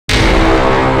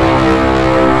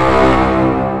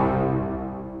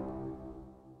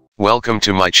Welcome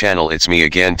to my channel. It's me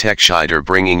again, TechShider,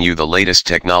 bringing you the latest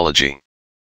technology.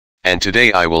 And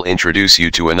today I will introduce you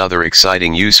to another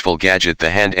exciting useful gadget, the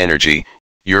HandEnergy,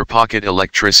 your pocket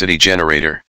electricity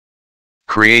generator.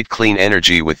 Create clean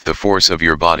energy with the force of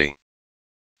your body.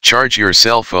 Charge your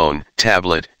cell phone,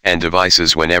 tablet, and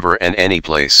devices whenever and any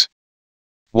place.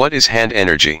 What is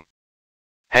HandEnergy?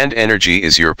 HandEnergy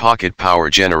is your pocket power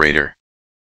generator.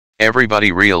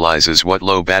 Everybody realizes what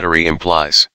low battery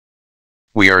implies.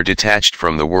 We are detached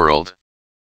from the world.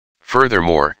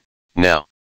 Furthermore, now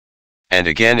and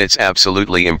again, it's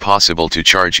absolutely impossible to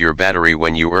charge your battery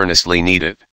when you earnestly need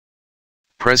it.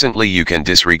 Presently you can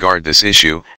disregard this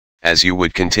issue, as you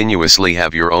would continuously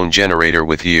have your own generator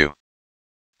with you.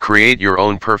 Create your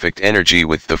own perfect energy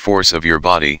with the force of your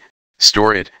body,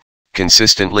 store it,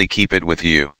 consistently keep it with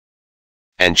you.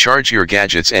 And charge your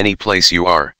gadgets any place you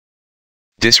are.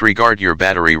 Disregard your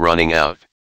battery running out.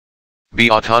 Be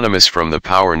autonomous from the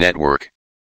power network.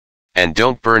 And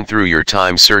don't burn through your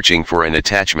time searching for an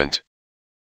attachment.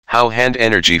 How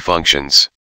HandEnergy functions.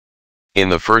 In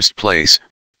the first place,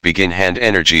 begin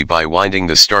HandEnergy by winding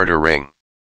the starter ring.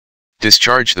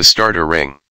 Discharge the starter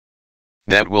ring.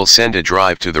 That will send a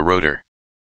drive to the rotor.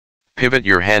 Pivot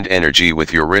your HandEnergy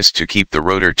with your wrist to keep the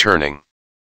rotor turning.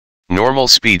 Normal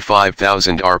speed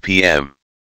 5000 RPM.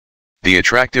 The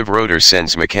attractive rotor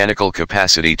sends mechanical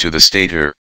capacity to the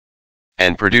stator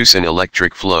and produce an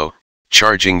electric flow,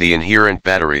 charging the inherent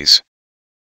batteries.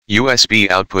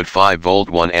 USB output 5 volt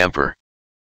 1 ampere.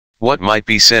 What might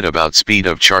be said about speed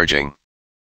of charging?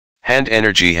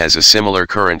 HandEnergy has a similar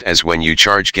current as when you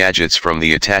charge gadgets from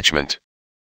the attachment.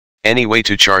 Any way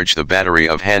to charge the battery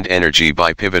of HandEnergy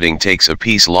by pivoting takes a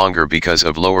piece longer because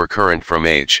of lower current from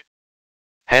age.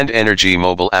 HandEnergy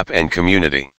mobile app and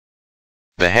community.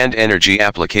 The HandEnergy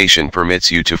application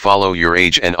permits you to follow your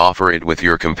age and offer it with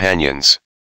your companions.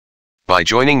 By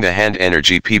joining the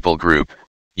HandEnergy people group,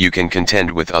 you can contend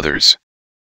with others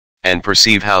and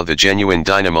perceive how the genuine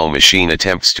dynamo machine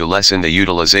attempts to lessen the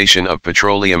utilization of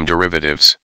petroleum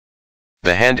derivatives.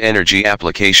 The HandEnergy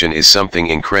application is something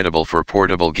incredible for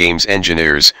portable games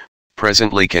engineers,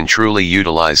 presently can truly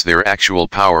utilize their actual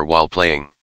power while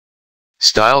playing.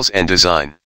 Styles and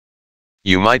design.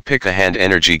 You might pick a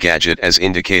HandEnergy gadget as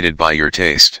indicated by your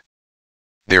taste.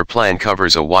 Their plan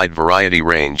covers a wide variety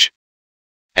range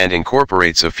and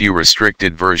incorporates a few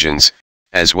restricted versions,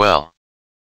 as well.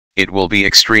 It will be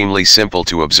extremely simple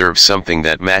to observe something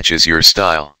that matches your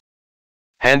style.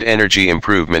 HandEnergy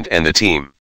Improvement and the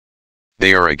team.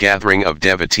 They are a gathering of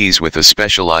devotees with a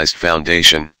specialized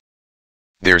foundation.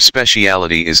 Their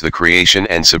speciality is the creation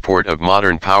and support of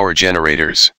modern power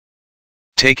generators.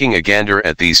 Taking a gander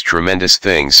at these tremendous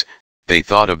things, they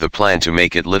thought of the plan to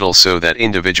make it little so that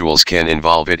individuals can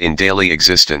involve it in daily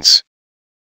existence.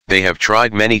 They have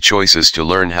tried many choices to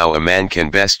learn how a man can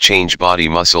best change body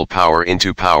muscle power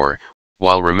into power,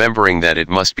 while remembering that it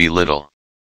must be little,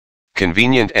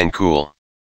 convenient and cool.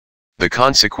 The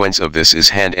consequence of this is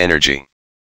HandEnergy.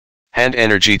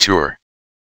 HandEnergy Tour.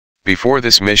 Before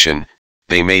this mission,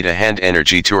 they made a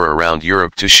HandEnergy tour around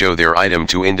Europe to show their item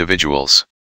to individuals.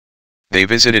 They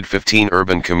visited 15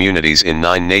 urban communities in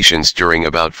 9 nations during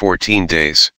about 14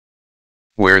 days,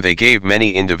 where they gave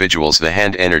many individuals the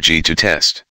HandEnergy to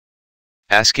test,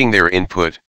 asking their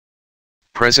input.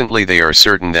 Presently they are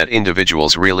certain that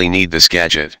individuals really need this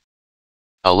gadget.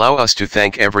 Allow us to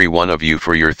thank every one of you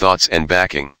for your thoughts and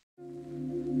backing.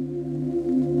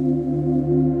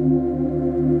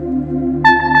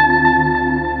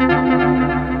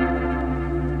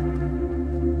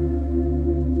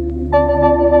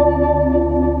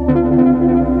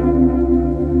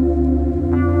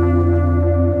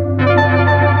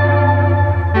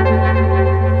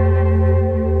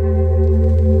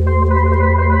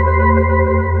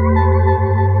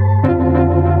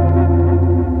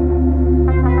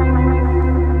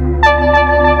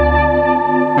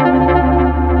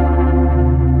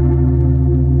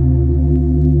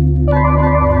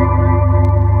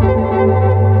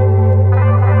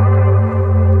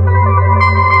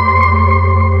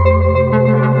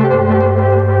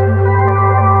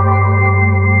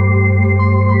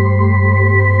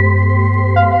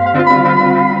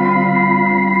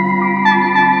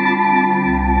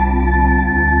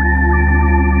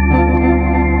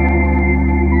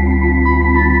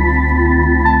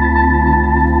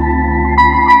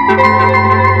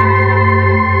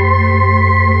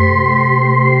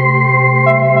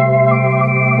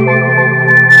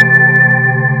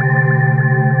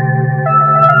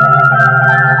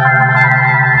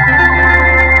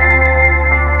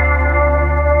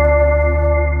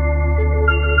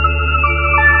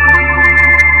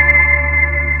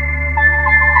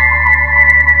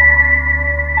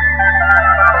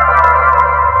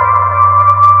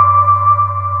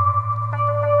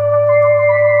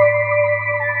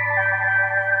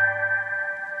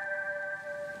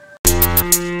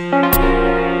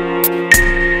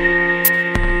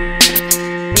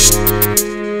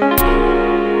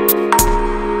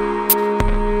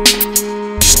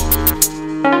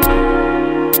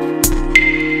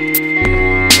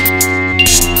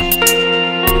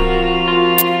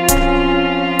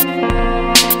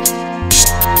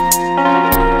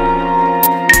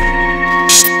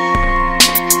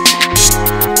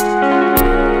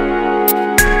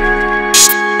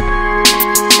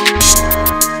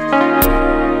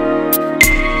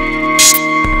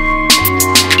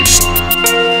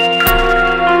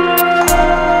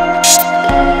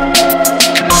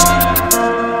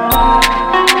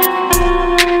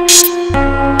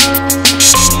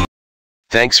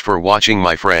 Thanks for watching,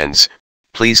 my friends.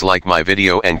 Please like my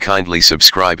video and kindly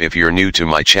subscribe if you're new to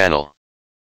my channel.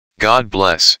 God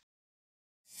bless.